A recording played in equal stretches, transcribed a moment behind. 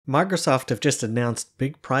Microsoft have just announced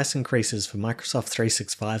big price increases for Microsoft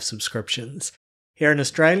 365 subscriptions. Here in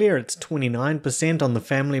Australia, it's 29% on the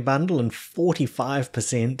family bundle and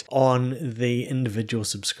 45% on the individual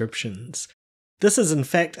subscriptions. This is in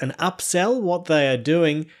fact an upsell. What they are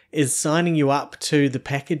doing is signing you up to the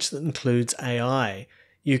package that includes AI.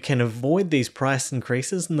 You can avoid these price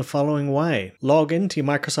increases in the following way. Log into your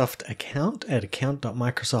Microsoft account at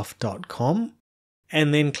account.microsoft.com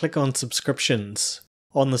and then click on subscriptions.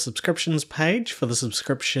 On the subscriptions page for the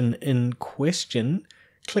subscription in question,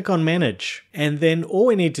 click on manage. And then all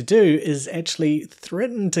we need to do is actually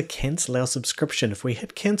threaten to cancel our subscription. If we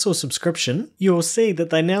hit cancel subscription, you will see that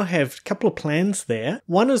they now have a couple of plans there.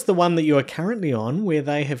 One is the one that you are currently on, where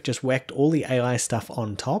they have just whacked all the AI stuff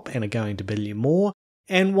on top and are going to bill you more.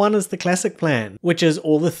 And one is the classic plan, which is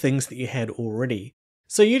all the things that you had already.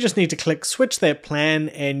 So you just need to click switch that plan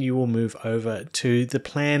and you will move over to the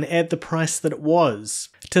plan at the price that it was.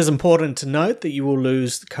 It is important to note that you will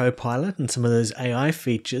lose Copilot and some of those AI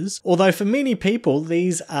features, although for many people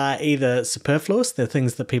these are either superfluous, they're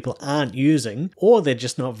things that people aren't using, or they're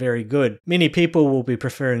just not very good. Many people will be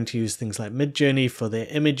preferring to use things like Midjourney for their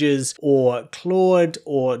images, or Claude,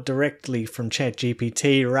 or directly from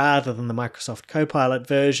ChatGPT rather than the Microsoft Copilot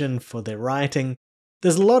version for their writing.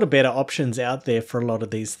 There's a lot of better options out there for a lot of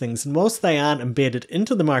these things, and whilst they aren't embedded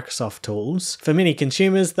into the Microsoft tools, for many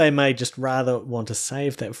consumers they may just rather want to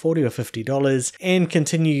save that $40 or $50 and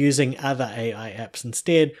continue using other AI apps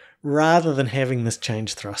instead, rather than having this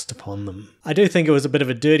change thrust upon them. I do think it was a bit of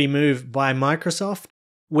a dirty move by Microsoft,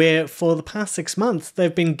 where for the past 6 months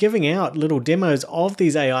they've been giving out little demos of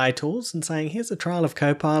these AI tools and saying, here's a trial of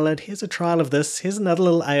Copilot, here's a trial of this, here's another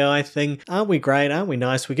little AI thing, aren't we great, aren't we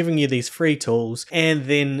nice, we're giving you these free tools, and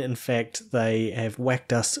then in fact they have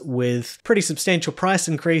whacked us with pretty substantial price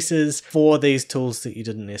increases for these tools that you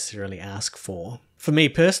didn't necessarily ask for. For me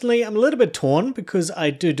personally, I'm a little bit torn because I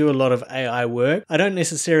do a lot of AI work. I don't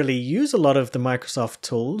necessarily use a lot of the Microsoft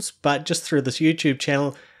tools, but just through this YouTube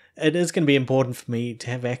channel, it is going to be important for me to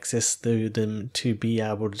have access to them to be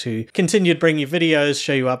able to continue to bring you videos,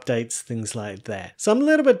 show you updates, things like that. So I'm a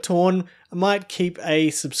little bit torn. I might keep a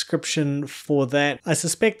subscription for that. I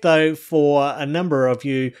suspect though for a number of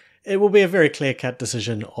you, it will be a very clear-cut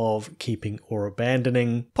decision of keeping or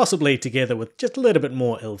abandoning, possibly together with just a little bit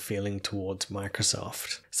more ill feeling towards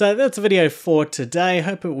Microsoft. So that's the video for today.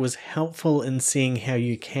 Hope it was helpful in seeing how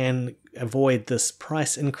you can avoid this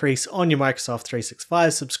price increase on your Microsoft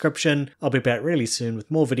 365 subscription. I'll be back really soon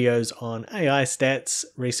with more videos on AI stats,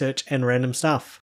 research, and random stuff.